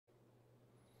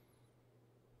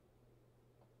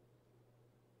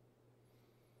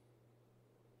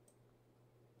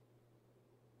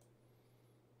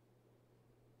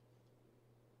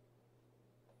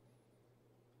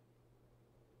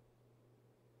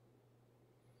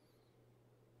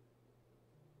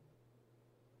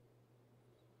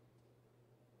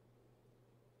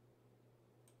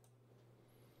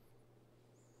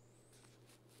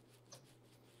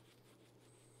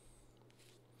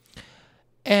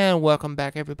And welcome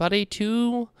back, everybody,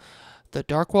 to the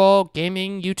Darkwall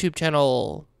Gaming YouTube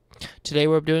channel. Today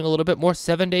we're doing a little bit more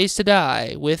 7 Days to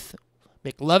Die with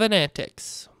Mcloven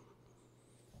Antics.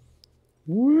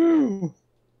 Woo!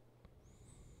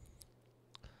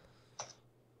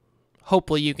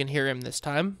 Hopefully you can hear him this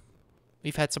time.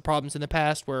 We've had some problems in the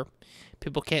past where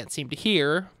people can't seem to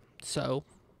hear, so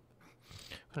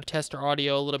I'm going to test our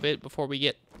audio a little bit before we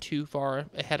get too far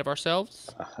ahead of ourselves.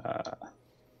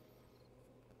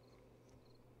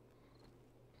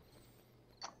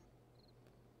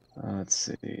 Let's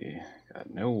see.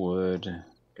 Got no wood.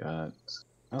 Got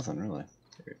nothing really.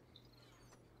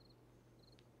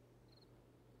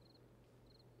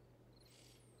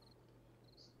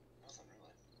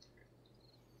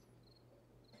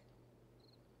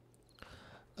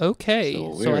 Okay,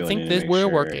 so I think this we're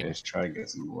working. Is try to get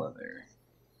some leather.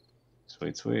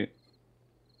 Sweet, sweet.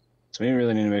 So we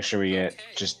really need to make sure we get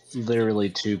just literally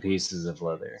 2 pieces of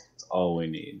leather. That's all we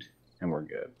need, and we're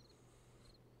good.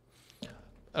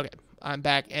 Okay, I'm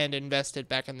back and invested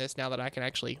back in this now that I can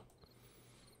actually,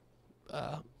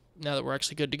 now that we're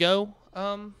actually good to go.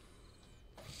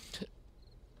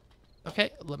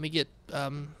 Okay, let me get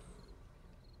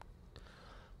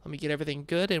everything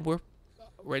good, and we're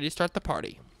ready to start the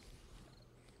party.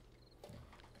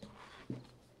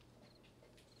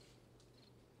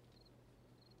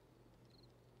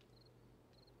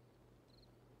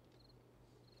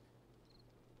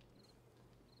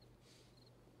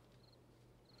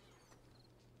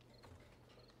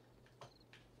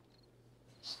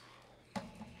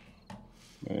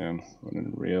 Man,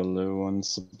 running real low on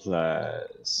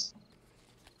supplies.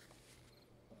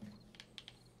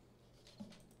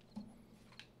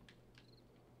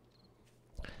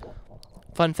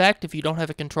 Fun fact, if you don't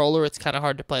have a controller, it's kind of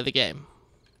hard to play the game.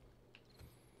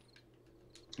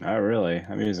 Not really.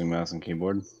 I'm using mouse and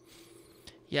keyboard.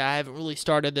 Yeah, I haven't really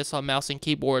started this on mouse and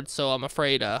keyboard, so I'm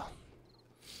afraid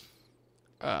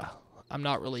I'm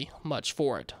not really much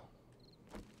for it.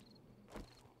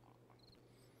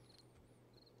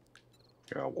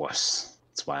 You're a wuss.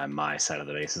 That's why my side of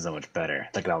the base is so much better.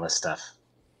 Look at all this stuff.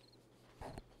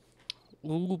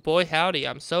 Ooh, boy howdy,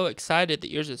 I'm so excited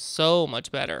that yours is so much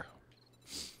better.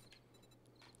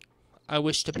 I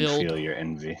wish to build... I feel your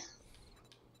envy.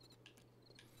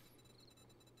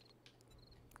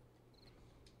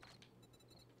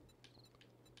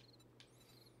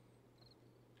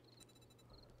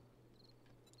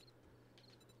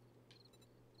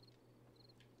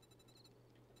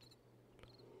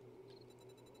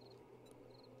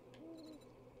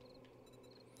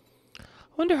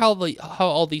 I wonder how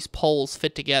all these poles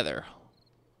fit together.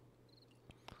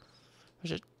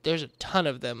 There's a ton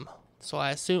of them, so I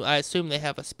assume they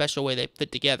have a special way they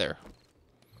fit together.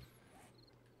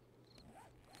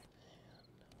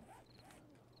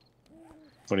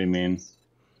 What do you mean?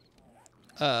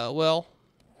 Well,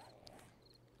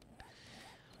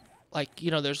 like, you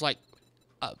know, there's like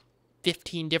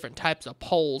 15 different types of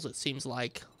poles, it seems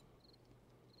like.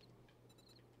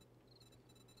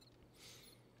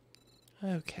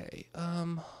 Okay,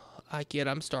 I get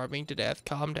I'm starving to death.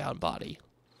 Calm down, body.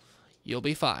 You'll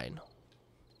be fine.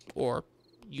 Or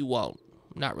you won't.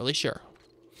 I'm not really sure.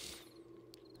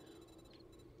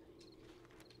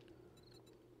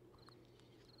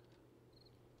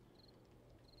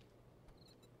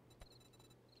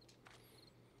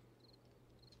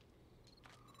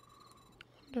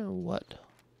 Wonder what?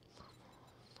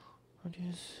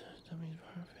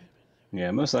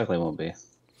 Yeah, most likely won't be.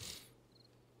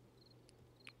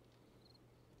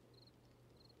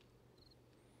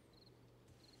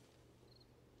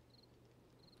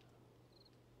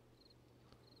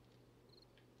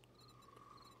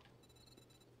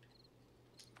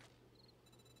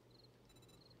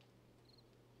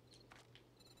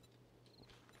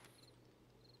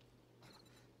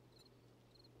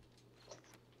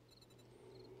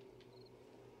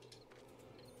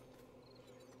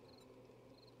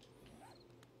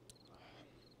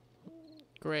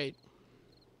 Great.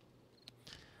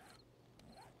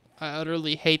 I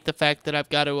utterly hate the fact that I've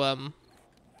got to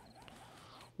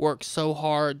work so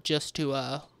hard just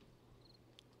to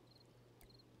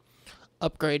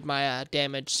upgrade my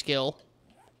damage skill.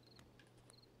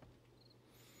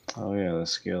 Oh yeah, the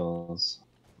skills.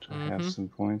 Do I have some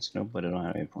points? Nope, but I don't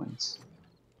have any points.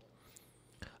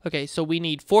 Okay, so we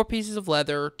need 4 pieces of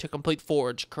leather to complete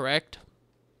forge, correct?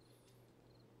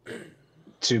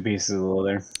 2 pieces of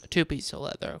leather. 2 pieces of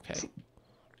leather, okay.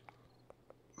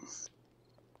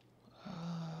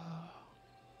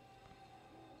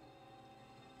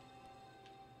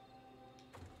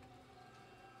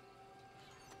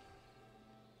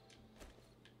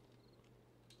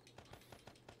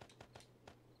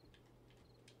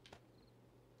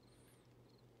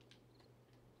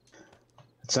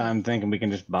 So I'm thinking we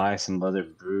can just buy some leather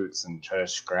boots and try to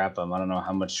scrap them. I don't know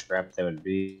how much scrap they would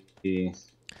be.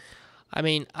 I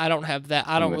mean, I don't have that.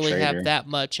 I From don't the really have trader. that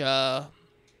much of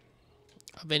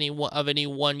any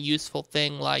one useful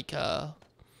thing like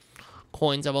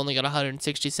coins. I've only got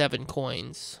 167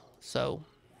 coins, so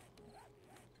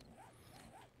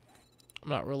I'm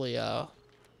not really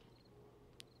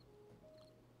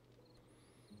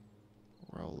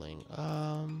rolling.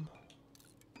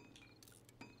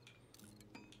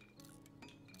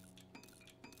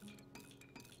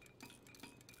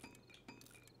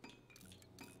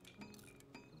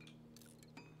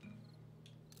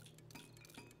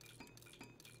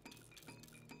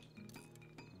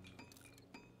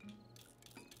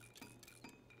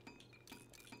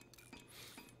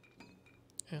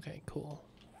 Okay, cool.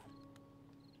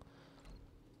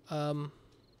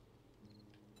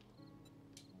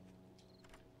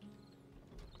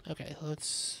 Okay,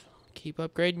 let's keep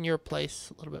upgrading your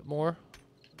place a little bit more.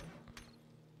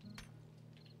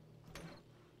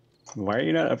 Why are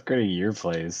you not upgrading your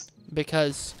place?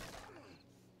 Because...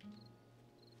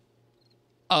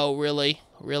 Oh, really?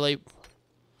 Really?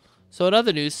 So in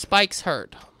other news, Spike's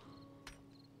hurt.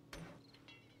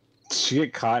 Did you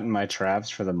get caught in my traps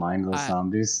for the mindless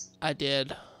zombies? I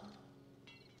did.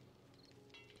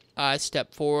 I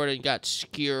stepped forward and got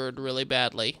skewered really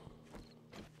badly.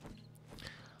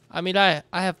 I mean, I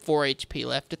have 4 HP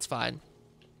left. It's fine.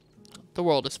 The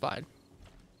world is fine.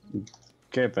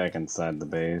 Get back inside the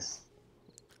base.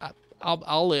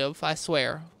 I'll live. I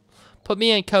swear. Put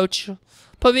me in, coach.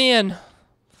 Put me in.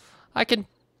 I can't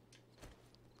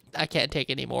take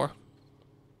any more.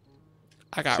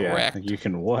 I got wrecked. You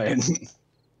can what?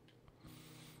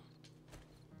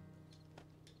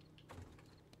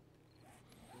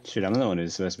 Shoot, I'm the one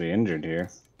who's supposed to be injured here.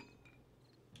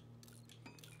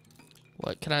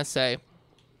 What can I say?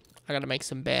 I gotta make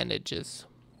some bandages.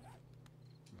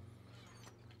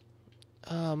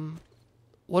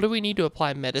 What do we need to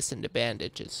apply medicine to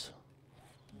bandages?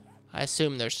 I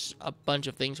assume there's a bunch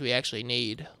of things we actually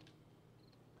need.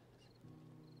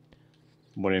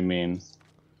 What do you mean?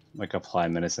 Like apply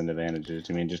medicine to bandages?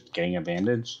 Do you mean just getting a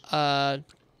bandage?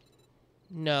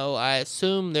 No, I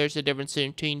assume there's a difference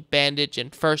between bandage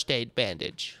and first aid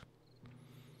bandage.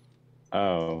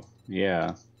 Oh,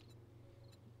 yeah.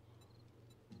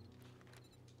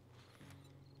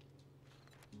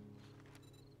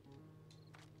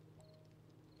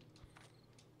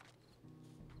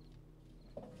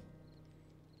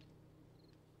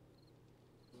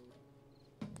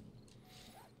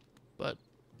 But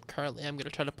currently I'm gonna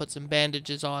try to put some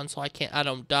bandages on so I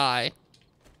don't die.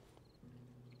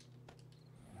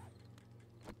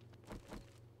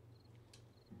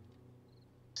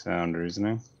 Sound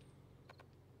reasoning.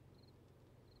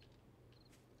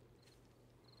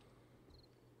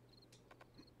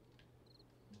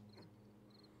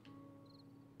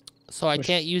 So I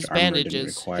can't use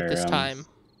bandages at this time.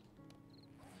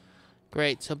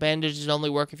 Great, so bandages only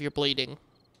work if you're bleeding.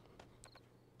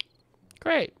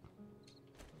 Great.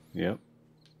 Yep.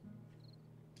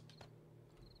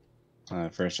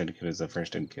 First aid kit is a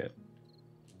first aid kit.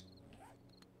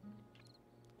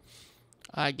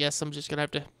 I guess I'm just gonna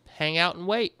have to hang out and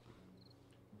wait.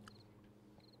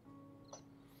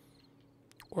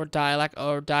 Or die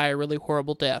a really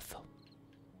horrible death.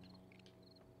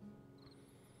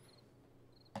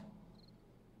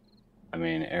 I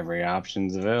mean, every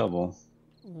option's available.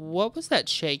 What was that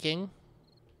shaking?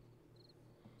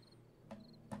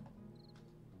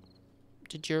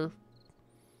 Did your...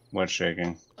 What's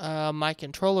shaking? my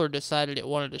controller decided it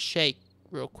wanted to shake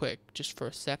real quick, just for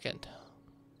a second.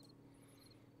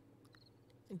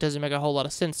 It doesn't make a whole lot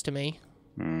of sense to me.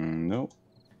 Nope.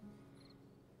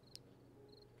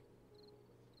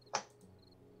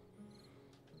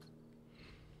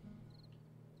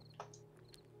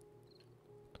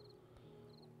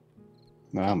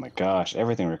 Oh my gosh,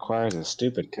 everything requires a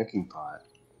stupid cooking pot.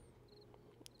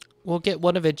 We'll get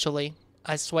one eventually,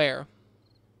 I swear.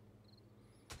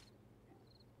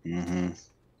 Mm-hmm.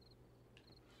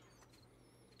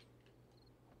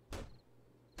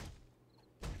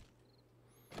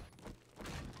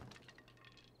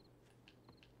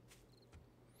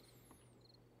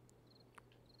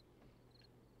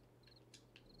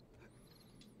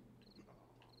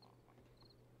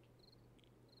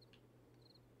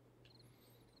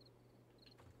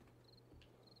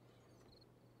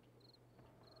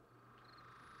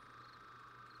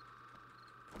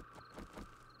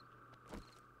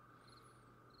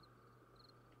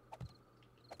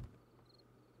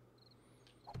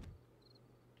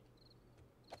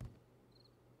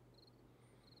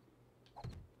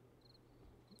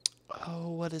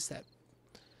 Oh, what is that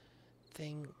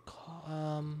think.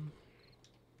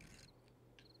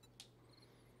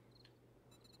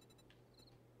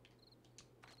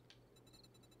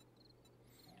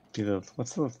 Dude,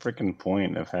 what's the freaking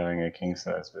point of having a king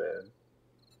size bed?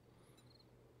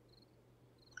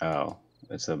 Oh,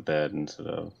 it's a bed instead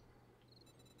of.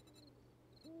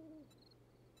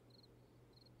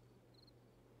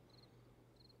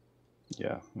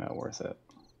 Yeah, not worth it.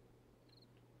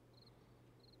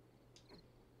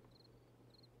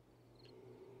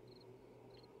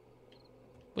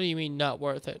 What do you mean not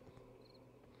worth it?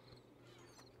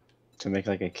 To make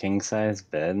like a king size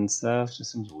bed and stuff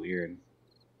just seems weird.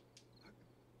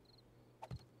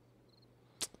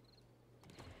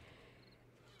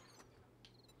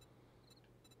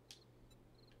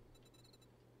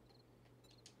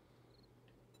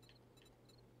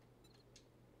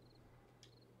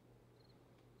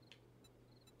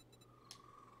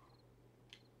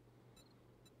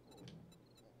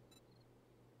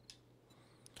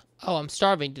 Oh, I'm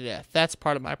starving to death. That's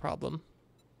part of my problem.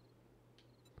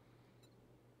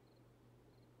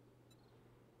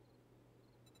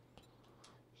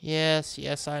 Yes,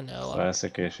 yes, I know.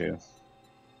 Classic issue.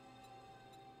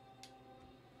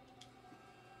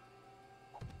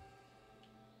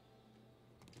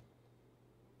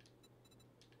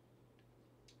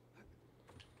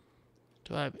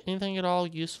 Do I have anything at all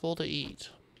useful to eat?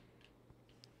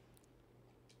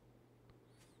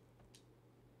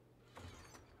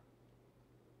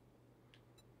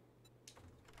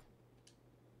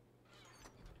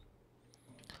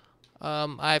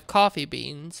 I have coffee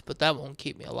beans, but that won't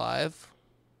keep me alive.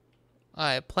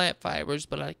 I have plant fibers,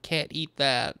 but I can't eat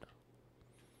that.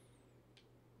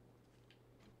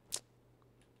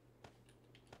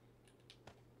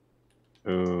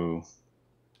 Ooh.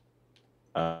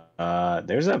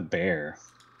 There's a bear.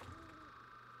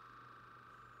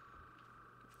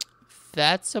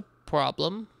 That's a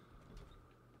problem.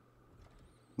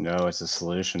 No, it's a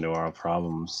solution to our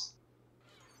problems.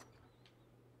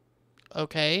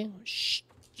 Okay.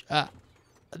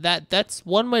 That's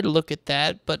one way to look at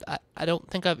that, but I don't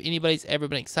think anybody's ever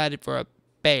been excited for a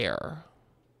bear.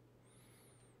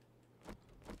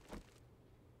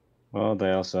 Well,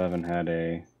 they also haven't had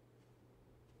a...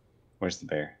 Where's the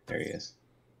bear? There he is.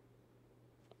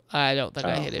 I don't think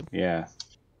I hit him. Yeah.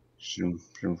 Shoot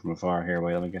him from afar. Here,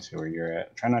 wait, let me get you where you're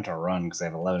at. Try not to run, because I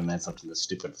have 11 minutes left in this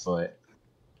stupid foot.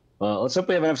 Well, let's hope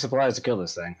we have enough supplies to kill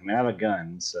this thing. I mean, I have a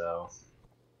gun, so...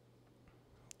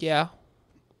 Yeah.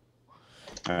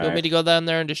 All You want me to go down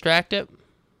there and distract it?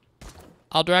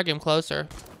 I'll drag him closer.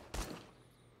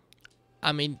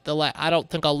 I mean, I don't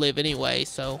think I'll live anyway,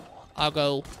 so I'll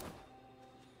go.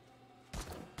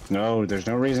 No, there's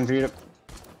no reason for you to...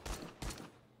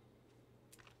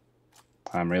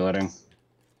 I'm reloading.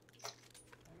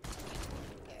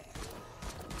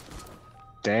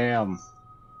 Damn.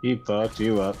 He fucked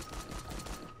you up.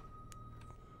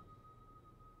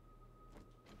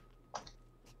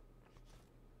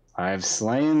 I've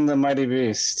slain the mighty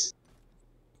beast.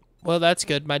 Well, that's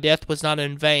good. My death was not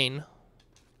in vain.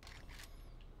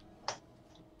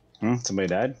 Somebody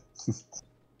died?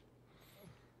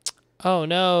 Oh,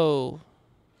 no.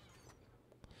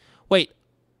 Wait.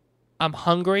 I'm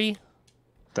hungry?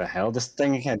 The hell? This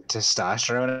thing had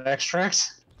testosterone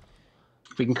extract?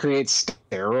 We can create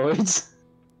steroids?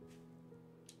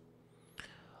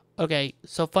 Okay,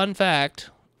 so fun fact.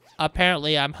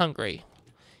 Apparently, I'm hungry.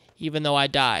 Even though I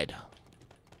died.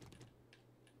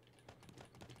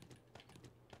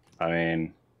 I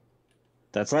mean,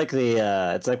 that's like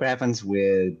it's like what happens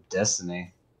with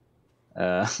Destiny.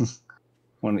 Even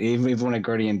when a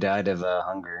guardian died of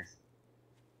hunger,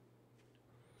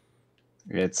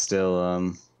 it's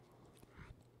still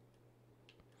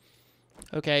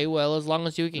Okay, well, as long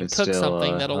as you can it's cook still,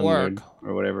 something, that'll hungered work.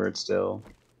 or whatever. It's still.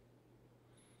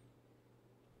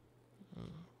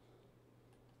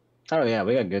 Oh yeah,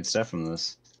 we got good stuff from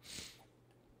this.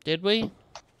 Did we?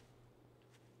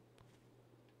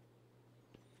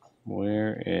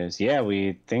 Where is... Yeah,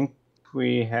 we think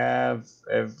we have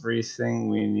everything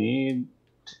we need.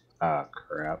 Ah,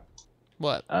 crap.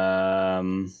 What?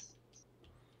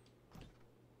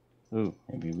 Ooh,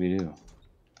 maybe we do.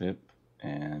 Boop.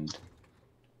 And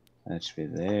that should be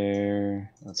there.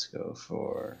 Let's go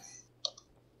for...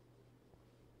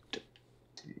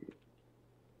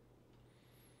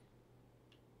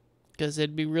 Because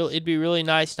it'd be really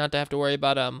nice not to have to worry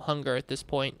about hunger at this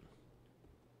point.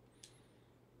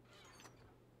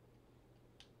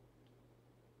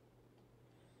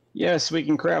 Yes, we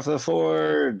can craft the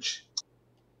forge.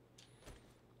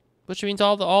 Which means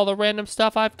all the random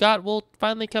stuff I've got will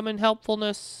finally come in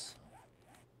helpfulness.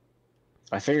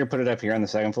 I figure put it up here on the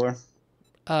second floor.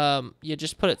 Yeah,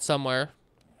 just put it somewhere.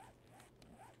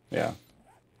 Yeah.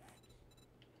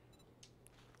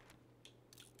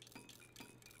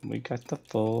 We got the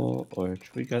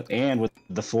forge. And with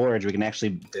the forge, we can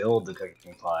actually build the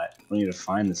cooking pot. We need to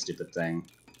find the stupid thing.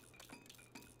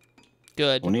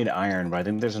 Good. We'll need iron, but I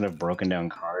think there's enough broken down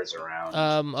cars around.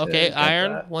 Okay, to get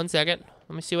iron. that. 1 second.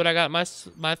 Let me see what I got in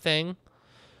my thing.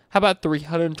 How about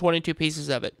 322 pieces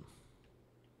of it?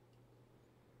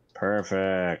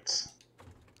 Perfect.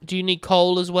 Do you need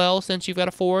coal as well, since you've got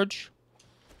a forge?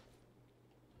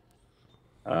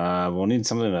 We'll need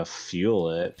something to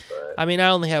fuel it, but... I mean, I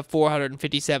only have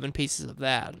 457 pieces of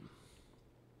that.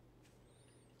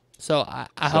 So I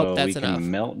hope that's enough. So we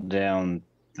can melt down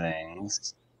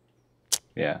things.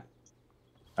 Yeah.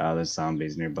 There's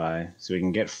zombies nearby. So we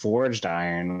can get forged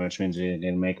iron, which means we need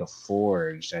to make a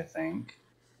forged, I think.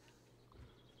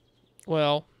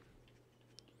 Well,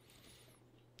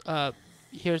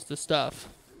 here's the stuff.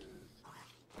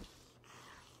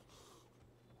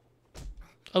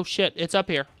 Oh shit, it's up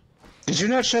here. Did you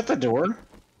not shut the door?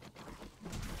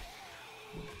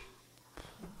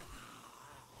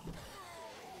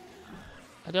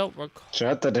 I don't recall.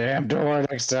 Shut the damn door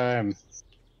next time.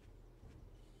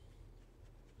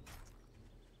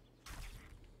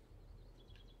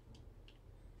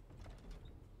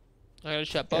 I gotta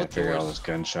shut Yeah, both figure all doors. those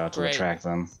gunshots will Great. attract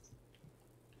them.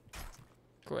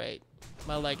 Great.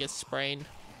 My leg is sprained.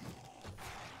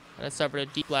 And I suffered a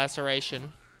deep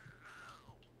laceration.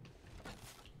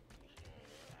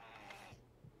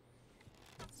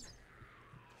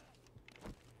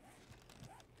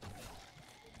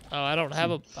 Oh, I don't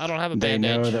have a They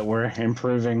bandage. know that we're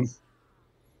improving.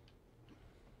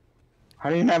 How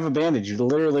do you not have a bandage? You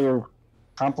literally were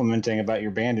complimenting about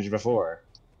your bandage before.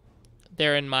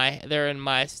 They're in my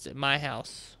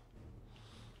house.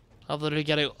 I've literally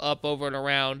got to go up, over, and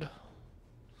around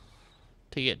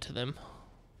to get to them.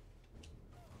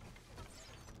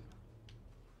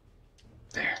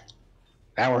 There.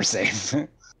 Now we're safe.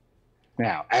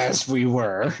 Now, as we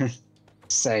were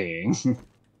saying.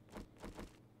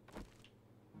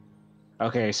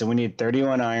 Okay, so we need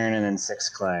 31 iron and then 6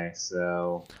 clay,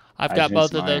 so... I've I got just need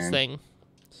both some of those iron. things.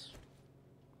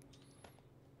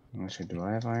 Actually, do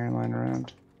I have iron lying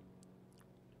around?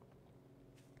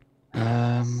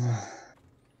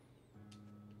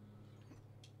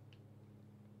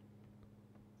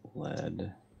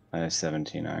 Lead. I have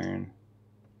 17 iron.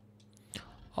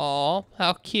 Aw,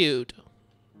 how cute.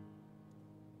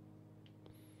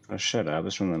 Oh, shut up.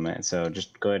 It's from the man. So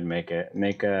just go ahead and make it.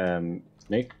 Make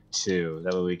 2.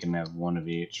 That way we can have 1 of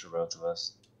each for both of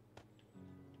us.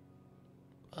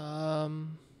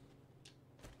 I'm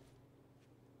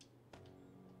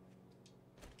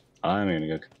gonna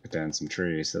go cut down some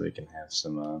trees so we can have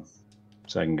some,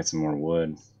 so I can get some more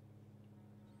wood.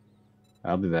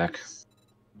 I'll be back.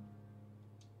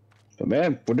 But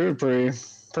man, we're doing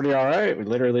pretty all right. We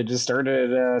literally just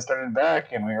started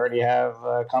back, and we already have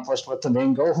accomplished what the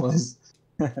main goal was,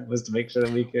 was to make sure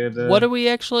that we could. What do we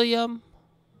actually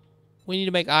we need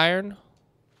to make iron?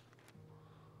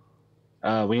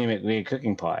 We need a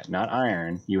cooking pot, not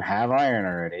iron. You have iron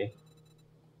already.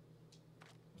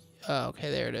 Oh, okay,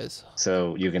 there it is.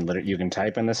 So you can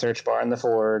type in the search bar in the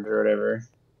forge or whatever.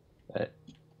 But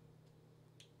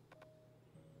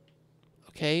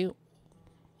Okay.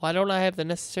 Why don't I have the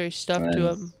necessary stuff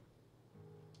to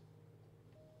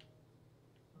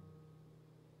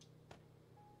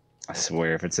I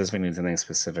swear, if it says we need something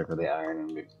specific for the iron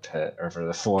and we pit, or for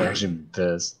the forge, and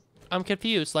piss. I'm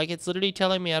confused. Like, it's literally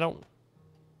telling me I don't...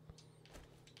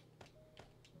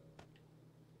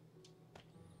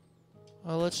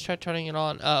 Oh, let's try turning it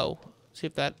on. Oh. See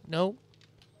if that... Nope.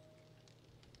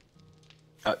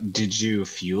 Did you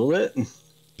fuel it?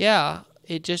 Yeah.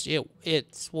 It just...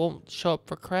 It won't show up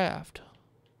for craft.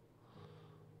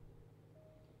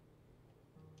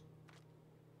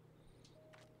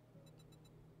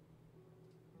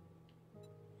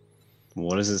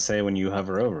 What does it say when you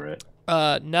hover over it?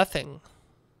 Nothing.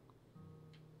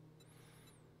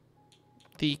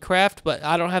 The craft, but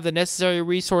I don't have the necessary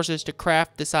resources to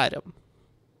craft this item.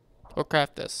 Or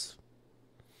craft this.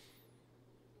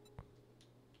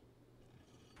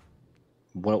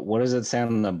 What does it say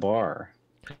on the bar?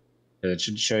 It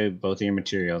should show you both of your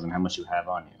materials and how much you have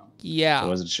on you. Yeah, So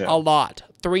what does it show? a lot.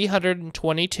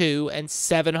 322 and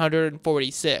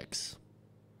 746.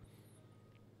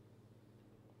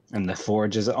 And the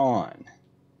forge is on.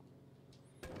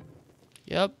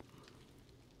 Yep.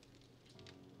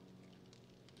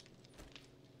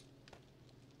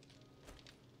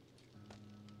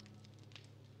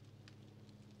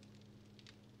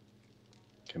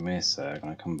 Give me a sec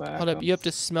when I come back. Hold up, you have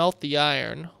to smelt the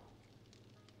iron.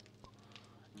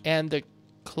 And the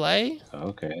clay?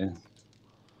 Okay.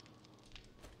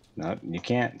 No, you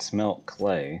can't smelt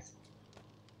clay.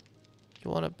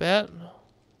 You want to bet?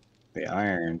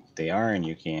 The iron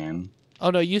you can. Oh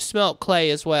no, you smelt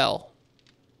clay as well.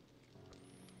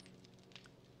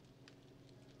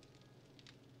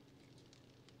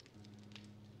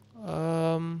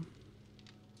 Um,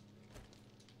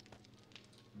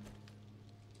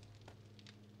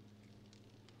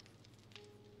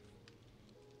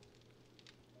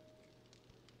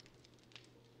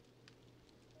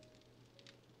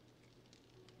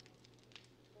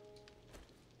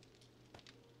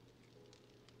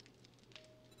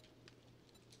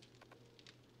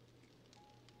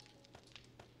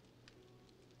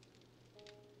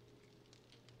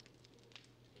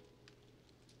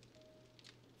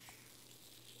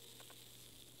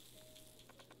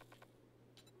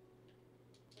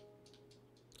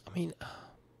 I mean,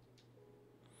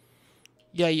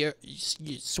 yeah,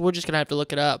 so we're just gonna have to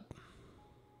look it up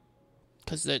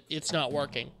because it's not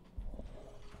working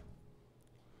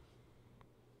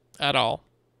at all.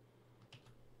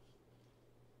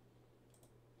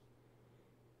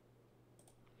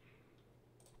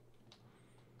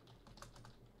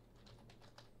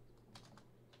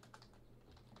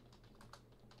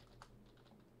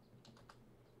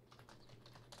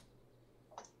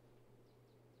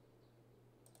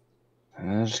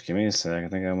 Just give me a sec. I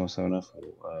think I almost have enough.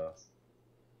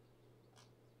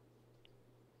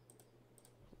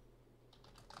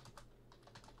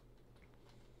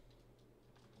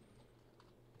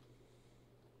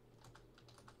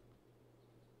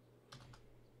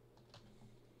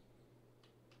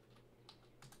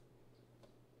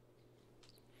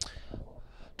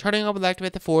 Turning on will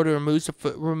activate the forward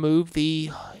to remove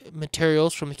the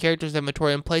materials from the character's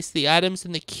inventory and place the items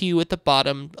in the queue at the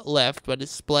bottom left by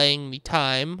displaying the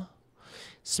time.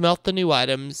 Smelt the new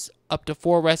items. Up to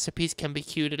 4 recipes can be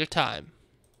queued at a time.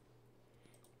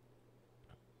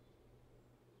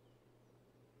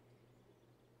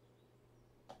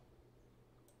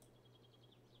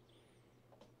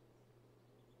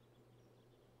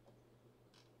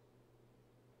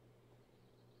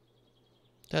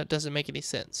 That doesn't make any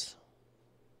sense.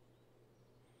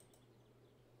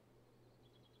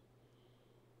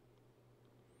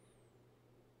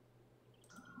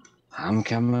 I'm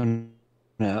coming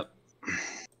up.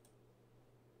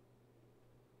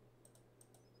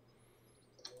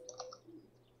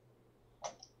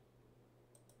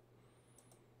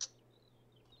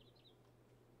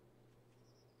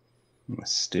 My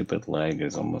stupid leg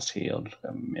is almost healed.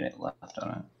 Got a minute left on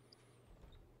it.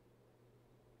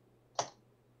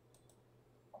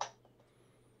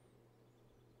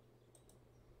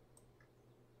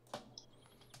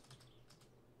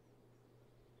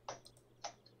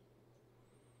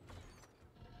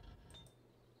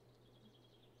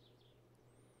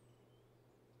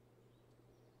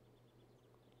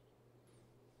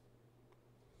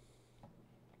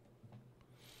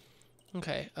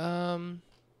 Okay, Okay,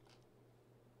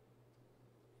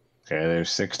 there's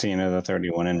 16 of the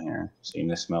 31 in here. So you need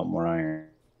to smelt more iron.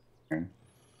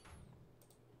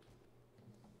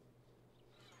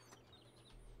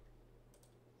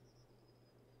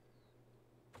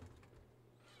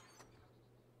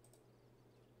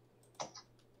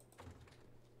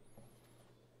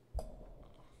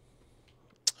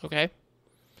 okay.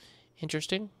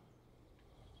 Interesting.